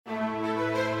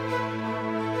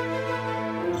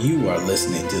You are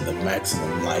listening to the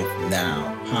Maximum Life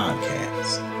Now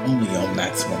podcast, only on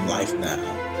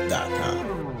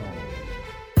MaximumLifeNow.com.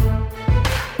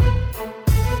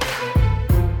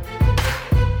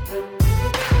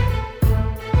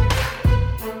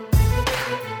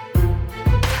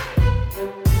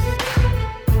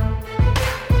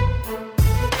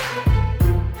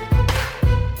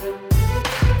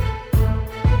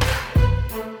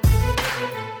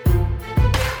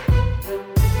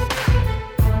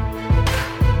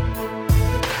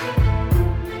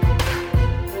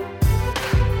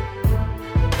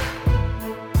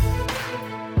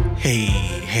 Hey.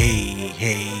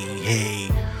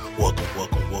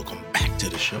 Welcome back to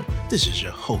the show. This is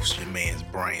your host, your man's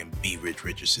Brian B.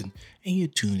 Richardson, and you're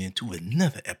tuned into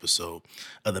another episode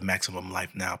of the Maximum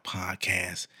Life Now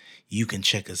podcast. You can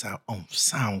check us out on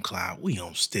SoundCloud, we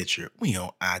on Stitcher, we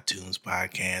on iTunes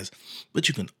podcast, but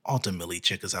you can ultimately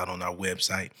check us out on our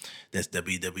website. That's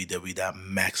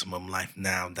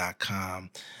www.maximumlifenow.com.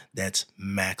 That's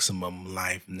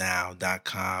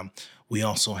maximumlifenow.com. We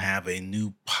also have a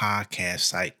new podcast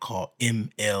site called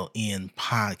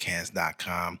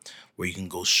mlnpodcast.com, where you can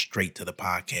go straight to the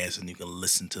podcast and you can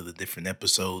listen to the different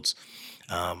episodes.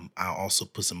 I'll also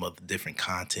put some other different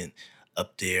content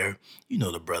up there. You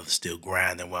know, the brother's still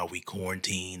grinding while we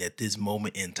quarantine. At this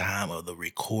moment in time of the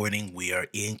recording, we are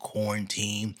in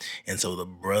quarantine. And so the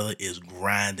brother is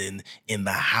grinding in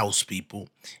the house, people,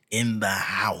 in the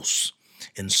house.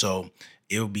 And so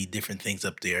it'll be different things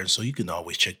up there. So you can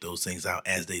always check those things out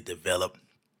as they develop.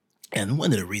 And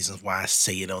one of the reasons why I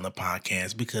say it on the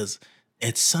podcast, because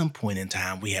at some point in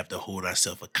time, we have to hold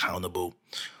ourselves accountable.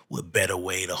 What better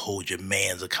way to hold your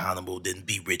mans accountable than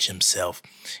be rich himself?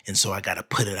 And so I got to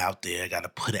put it out there. I got to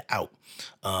put it out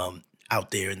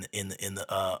there in the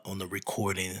on the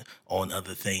recording, on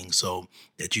other things, so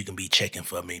that you can be checking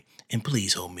for me. And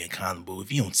please hold me accountable.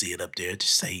 If you don't see it up there,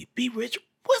 just say, "Be Rich,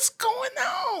 what's going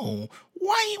on?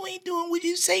 Why you ain't doing what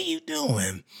you say you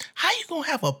doing? How you gonna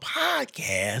have a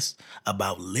podcast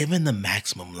about living the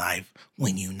maximum life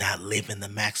when you not living the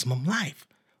maximum life?"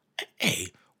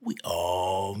 Hey, we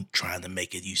all trying to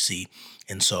make it, you see.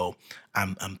 And so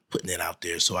I'm putting it out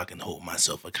there so I can hold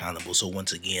myself accountable. So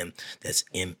once again, that's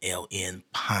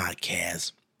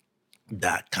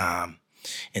mlnpodcast.com.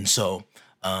 And so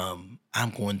I'm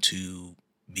going to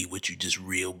be with you just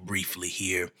real briefly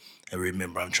here. And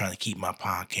remember, I'm trying to keep my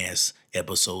podcast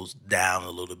episodes down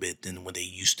a little bit than what they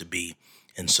used to be.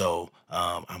 And so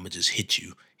I'm going to just hit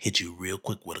you real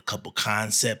quick with a couple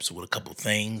concepts, with a couple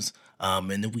things. And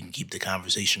then we can keep the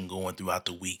conversation going throughout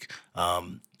the week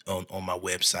on my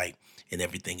website and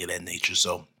everything of that nature.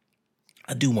 So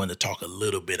I do want to talk a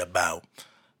little bit about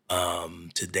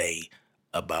today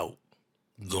about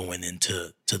going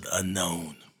into the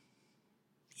unknown.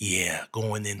 Yeah,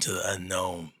 going into the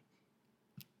unknown.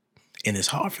 And it's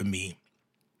hard for me,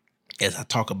 as I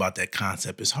talk about that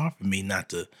concept, it's hard for me not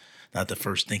to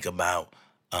first think about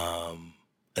a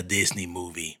Disney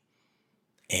movie.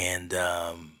 And,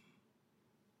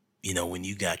 when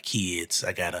you got kids,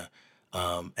 I got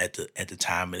at the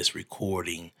time of this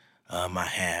recording, I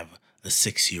have a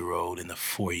 6-year-old and a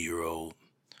 4-year-old.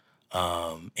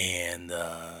 And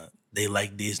they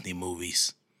like Disney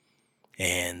movies.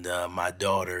 And my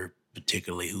daughter,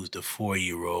 particularly, who's the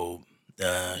 4-year-old,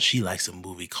 she likes a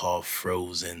movie called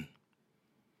Frozen.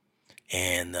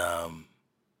 And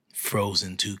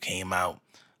Frozen 2 came out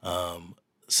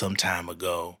some time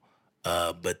ago.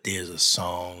 But there's a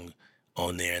song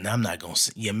on there, and I'm not going to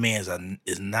sing. Your man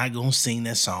is not going to sing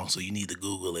that song, so you need to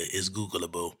Google it. It's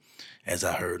Googleable, as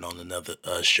I heard on another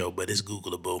show, but it's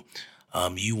Googleable.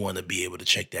 You want to be able to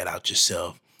check that out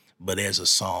yourself. But there's a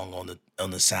song on the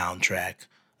soundtrack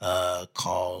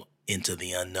called Into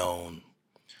the Unknown,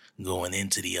 going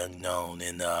into the unknown.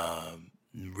 And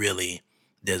really,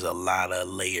 there's a lot of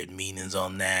layered meanings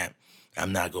on that.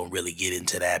 I'm not going to really get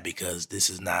into that because this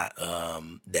is not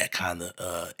that kind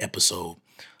of episode.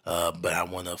 But I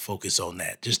want to focus on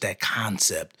that, just that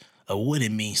concept of what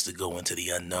it means to go into the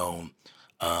unknown,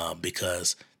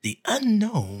 because the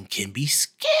unknown can be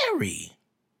scary.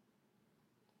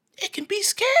 It can be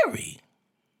scary.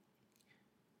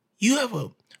 You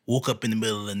ever woke up in the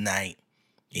middle of the night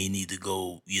and you need to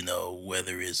go,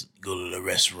 whether it's go to the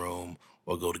restroom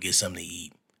or go to get something to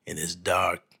eat, and it's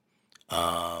dark,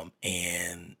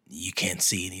 and you can't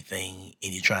see anything,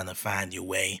 and you're trying to find your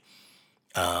way.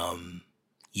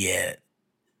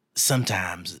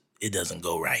 Sometimes it doesn't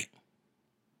go right.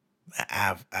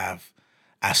 I've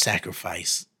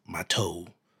sacrificed my toe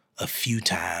a few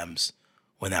times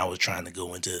when I was trying to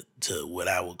go into what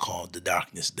I would call the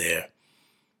darkness there.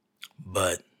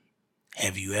 But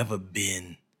have you ever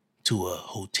been to a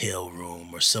hotel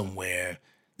room or somewhere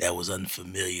that was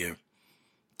unfamiliar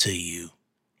to you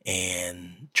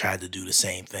and tried to do the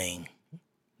same thing,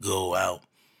 go out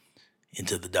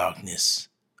into the darkness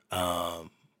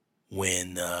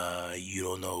when you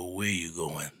don't know where you're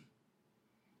going.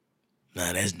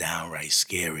 Now that's downright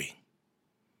scary.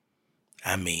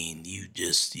 I mean,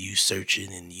 you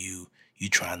searching and you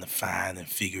trying to find and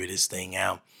figure this thing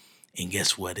out. And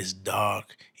guess what? It's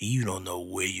dark and you don't know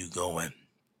where you're going.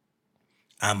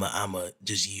 I'm a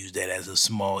just use that as a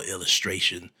small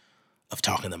illustration of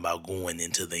talking about going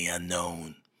into the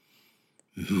unknown.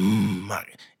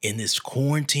 In this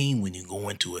quarantine, when you go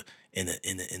into a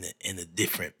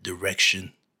different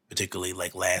direction, particularly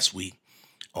like last week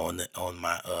on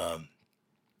my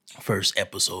first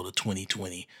episode of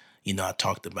 2020, I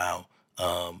talked about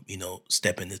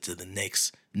stepping into the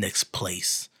next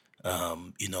place,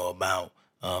 about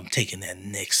taking that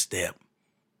next step.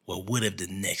 Well, what if the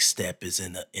next step is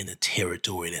in a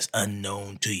territory that's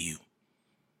unknown to you?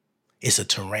 It's a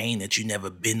terrain that you never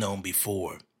been on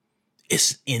before.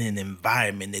 It's in an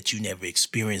environment that you never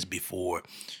experienced before.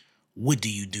 What do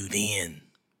you do then?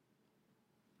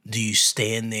 Do you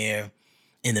stand there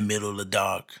in the middle of the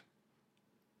dark,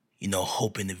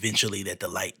 hoping eventually that the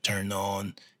light turn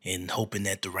on and hoping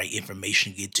that the right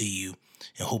information get to you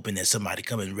and hoping that somebody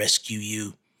come and rescue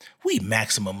you? We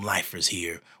maximum lifers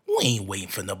here. We ain't waiting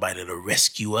for nobody to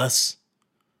rescue us.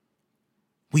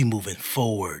 We moving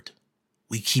forward.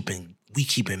 We keeping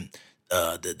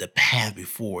the path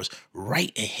before us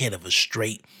right ahead of us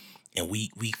straight, and we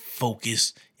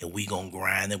focus and we gonna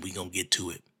grind and we gonna get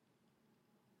to it.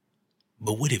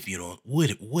 But what if you don't? What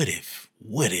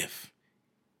if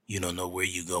you don't know where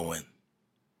you're going?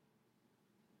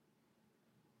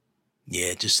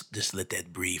 Yeah, just let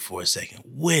that breathe for a second.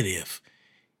 What if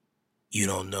you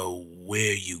don't know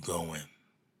where you're going?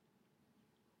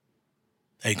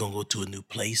 Are you gonna go to a new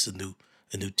place, a new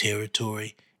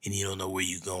territory, and you don't know where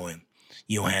you're going?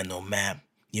 You don't have no map.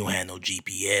 You don't have no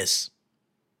GPS.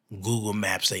 Google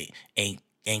Maps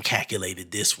ain't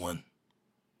calculated this one.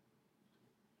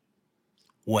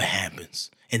 What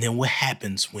happens? And then what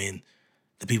happens when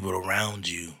the people around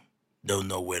you don't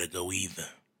know where to go either?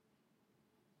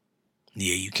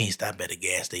 Yeah, you can't stop at a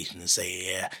gas station and say,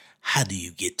 yeah, how do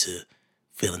you get to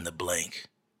fill in the blank?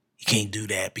 You can't do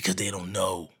that because they don't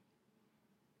know.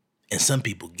 And some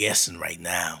people guessing right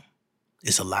now.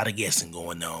 It's a lot of guessing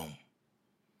going on.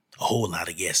 A whole lot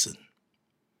of guessing.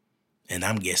 And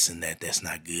I'm guessing that that's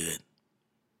not good.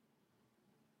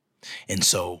 And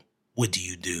so, what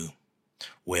do?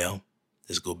 Well,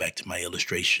 let's go back to my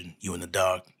illustration. You in the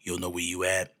dark, you don't know where you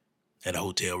at a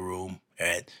hotel room,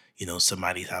 at,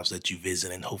 somebody's house that you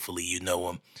visit, and hopefully you know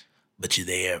them, but you're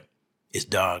there. It's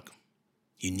dark.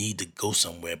 You need to go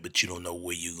somewhere, but you don't know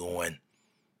where you're going.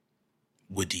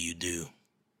 What do?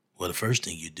 Well, the first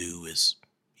thing you do is,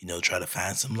 try to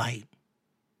find some light.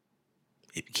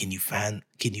 Can you find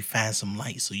some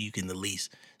light so you can at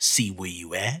least see where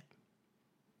you at?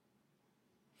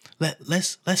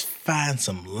 Let's find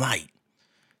some light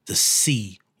to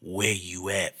see where you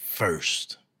at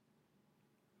first.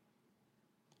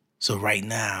 So right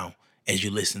now, as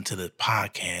you listen to the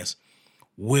podcast,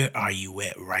 where are you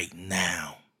at right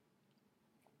now?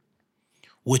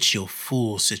 What's your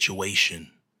full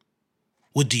situation?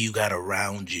 What do you got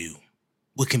around you?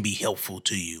 What can be helpful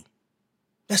to you?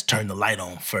 Let's turn the light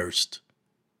on first.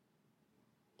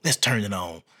 Let's turn it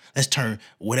on. Let's turn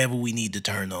whatever we need to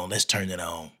turn on. Let's turn it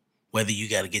on. Whether you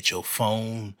got to get your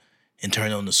phone and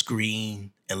turn on the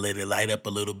screen and let it light up a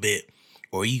little bit,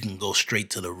 or you can go straight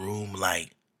to the room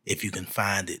light if you can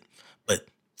find it. But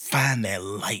find that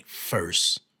light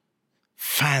first.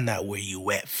 Find out where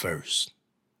you at first.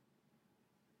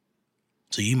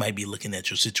 So you might be looking at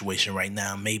your situation right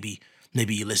now. Maybe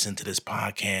you listen to this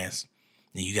podcast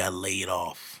and you got laid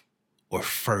off or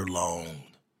furlonged.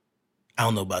 I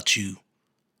don't know about you,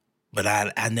 but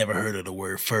I never heard of the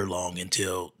word furlong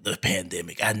until the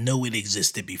pandemic. I know it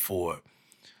existed before,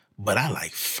 but I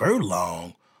like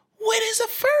furlong. What is a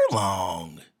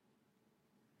furlong?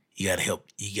 You gotta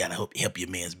help your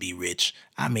mans be rich.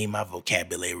 I mean, my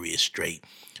vocabulary is straight,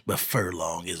 but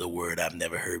furlong is a word I've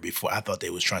never heard before. I thought they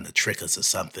was trying to trick us or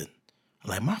something. I'm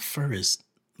like, my fur is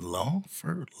long,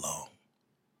 furlong.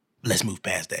 Let's move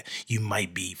past that. You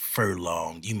might be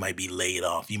furlonged. You might be laid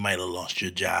off. You might have lost your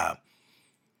job.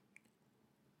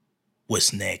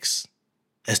 What's next?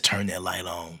 Let's turn that light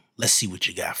on. Let's see what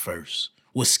you got first.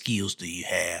 What skills do you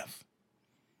have?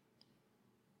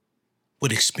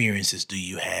 What experiences do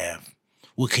you have?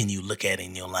 What can you look at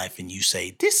in your life and you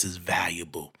say, this is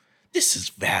valuable. This is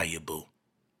valuable.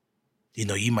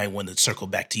 You might want to circle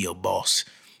back to your boss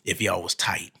if y'all was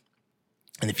tight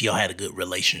and if y'all had a good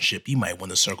relationship, you might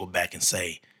want to circle back and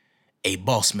say, hey,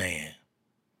 boss man,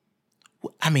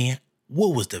 I mean,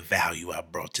 what was the value I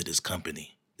brought to this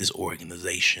company, this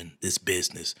organization, this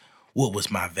business? What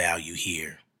was my value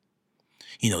here?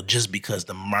 Just because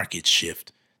the market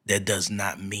shift, that does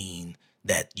not mean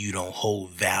that you don't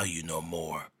hold value no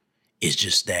more. It's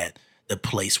just that the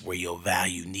place where your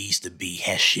value needs to be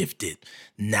has shifted.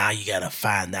 Now you got to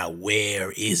find out,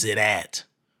 where is it at?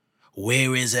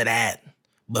 Where is it at?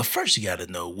 But first you got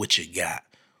to know what you got.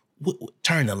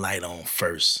 Turn the light on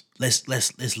first.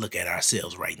 Let's look at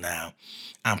ourselves right now.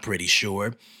 I'm pretty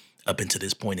sure up until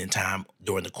this point in time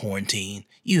during the quarantine,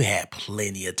 you had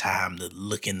plenty of time to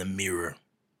look in the mirror.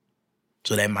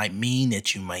 So that might mean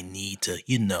that you might need to,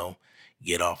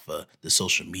 get off of the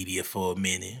social media for a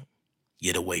minute,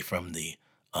 get away from the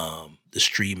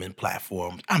streaming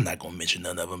platforms. I'm not gonna mention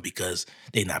none of them because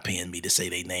they're not paying me to say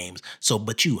their names. So,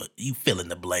 but you fill in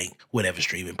the blank, whatever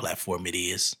streaming platform it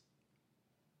is.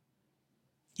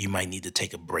 You might need to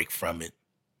take a break from it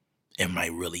and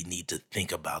might really need to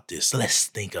think about this. Let's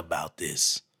think about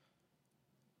this.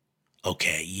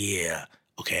 Okay, yeah.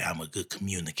 Okay, I'm a good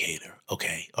communicator.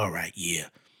 Okay, all right, yeah.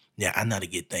 Yeah, I know how to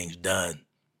get things done.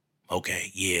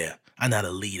 Okay, yeah. I know how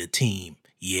to lead a team.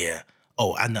 Yeah.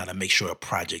 Oh, I know how to make sure a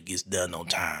project gets done on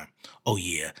time. Oh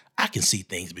yeah, I can see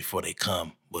things before they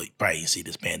come. Well, you probably didn't see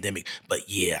this pandemic, but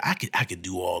yeah, I could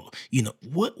do all.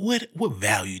 What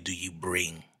value do you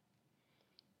bring?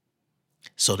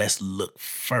 So let's look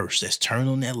first. Let's turn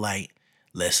on that light.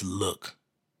 Let's look.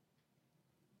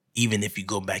 Even if you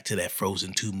go back to that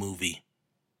Frozen 2 movie,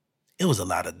 it was a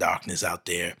lot of darkness out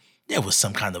there. There was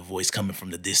some kind of voice coming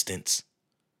from the distance.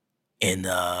 And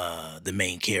the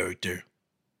main character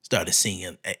started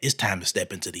singing, it's time to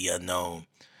step into the unknown.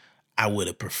 I would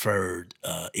have preferred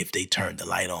if they turned the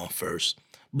light on first.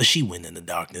 But she went in the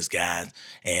darkness, guys.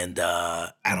 And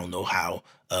I don't know how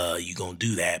you're going to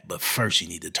do that. But first you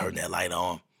need to turn that light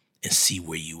on and see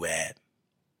where you at.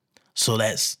 So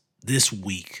that's this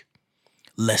week.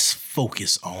 Let's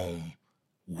focus on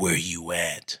where you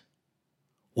at.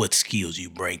 What skills you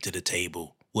bring to the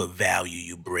table. What value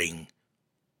you bring.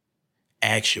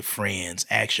 Ask your friends,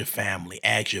 ask your family,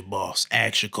 ask your boss,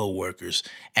 ask your coworkers,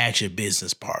 ask your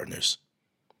business partners,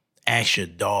 ask your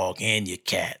dog and your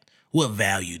cat. What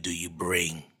value do you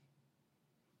bring?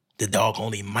 The dog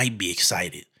only might be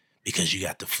excited because you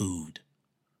got the food,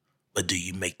 but do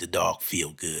you make the dog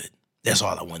feel good? That's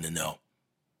all I want to know.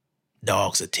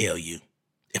 Dogs will tell you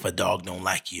if a dog don't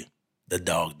like you, the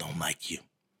dog don't like you.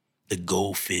 The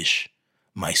goldfish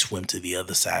might swim to the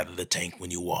other side of the tank when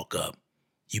you walk up.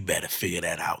 You better figure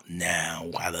that out now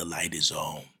while the light is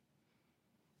on.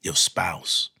 Your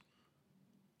spouse,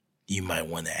 you might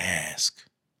want to ask,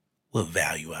 what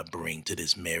value I bring to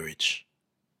this marriage?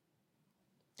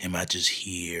 Am I just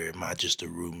here? Am I just a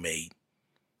roommate?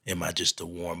 Am I just a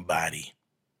warm body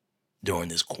during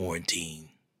this quarantine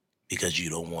because you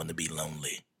don't want to be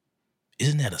lonely?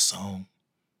 Isn't that a song?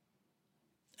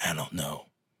 I don't know.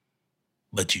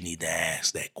 But you need to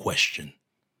ask that question.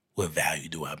 What value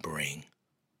do I bring?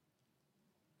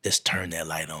 Let's turn that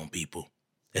light on, people.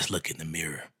 Let's look in the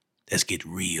mirror. Let's get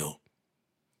real.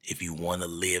 If you want to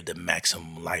live the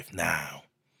maximum life now,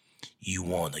 you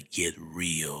want to get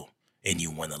real and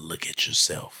you want to look at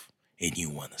yourself and you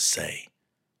want to say,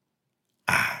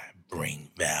 I bring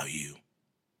value.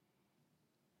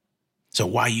 So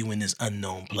while you in this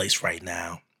unknown place right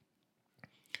now,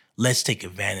 let's take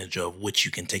advantage of what you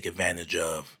can take advantage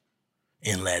of,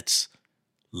 and let's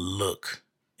look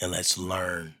and let's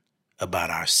learn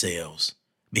about ourselves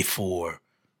before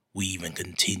we even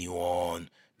continue on,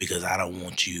 because I don't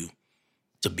want you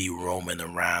to be roaming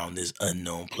around this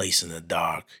unknown place in the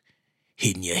dark,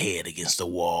 hitting your head against the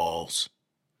walls,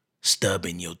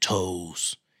 stubbing your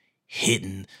toes,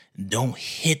 don't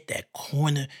hit that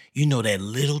corner, that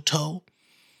little toe.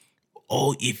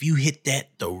 Oh, if you hit that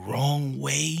the wrong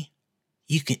way,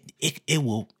 it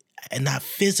will, and not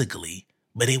physically,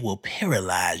 but it will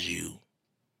paralyze you.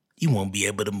 You won't be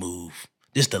able to move.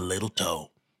 Just a little toe.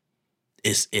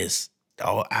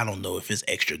 I don't know if it's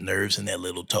extra nerves in that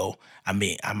little toe. I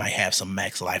mean, I might have some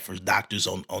Max Lifers doctors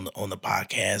on the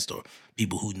podcast or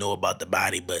people who know about the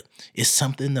body, but it's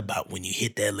something about when you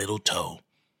hit that little toe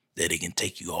that it can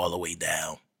take you all the way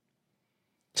down.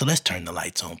 So let's turn the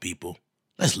lights on, people.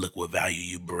 Let's look what value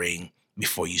you bring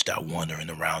before you start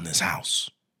wandering around this house.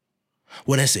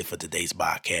 Well, that's it for today's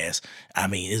podcast. I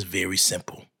mean, it's very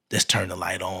simple. Let's turn the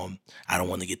light on. I don't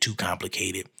want to get too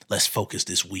complicated. Let's focus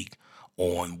this week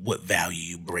on what value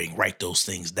you bring. Write those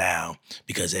things down,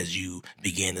 because as you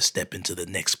begin to step into the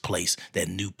next place, that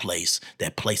new place,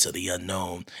 that place of the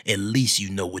unknown, at least you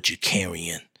know what you're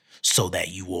carrying, so that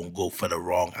you won't go for the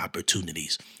wrong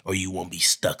opportunities or you won't be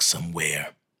stuck somewhere.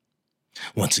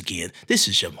 Once again, this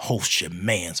is your host, your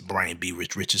man's Brian B.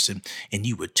 Rich Richardson, and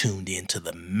you were tuned in to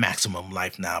the Maximum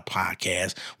Life Now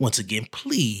podcast. Once again,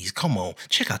 please come on,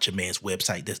 check out your man's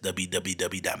website. That's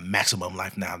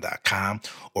www.maximumlifenow.com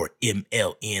or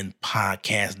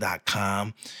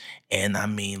mlnpodcast.com. And I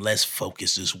mean, let's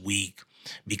focus this week,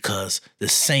 because the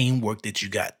same work that you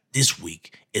got this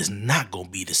week is not going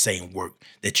to be the same work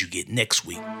that you get next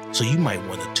week. So you might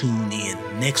want to tune in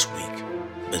next week.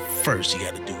 But first, you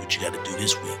got to do what you got to do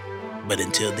this week. But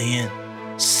until then,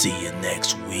 see you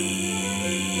next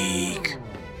week.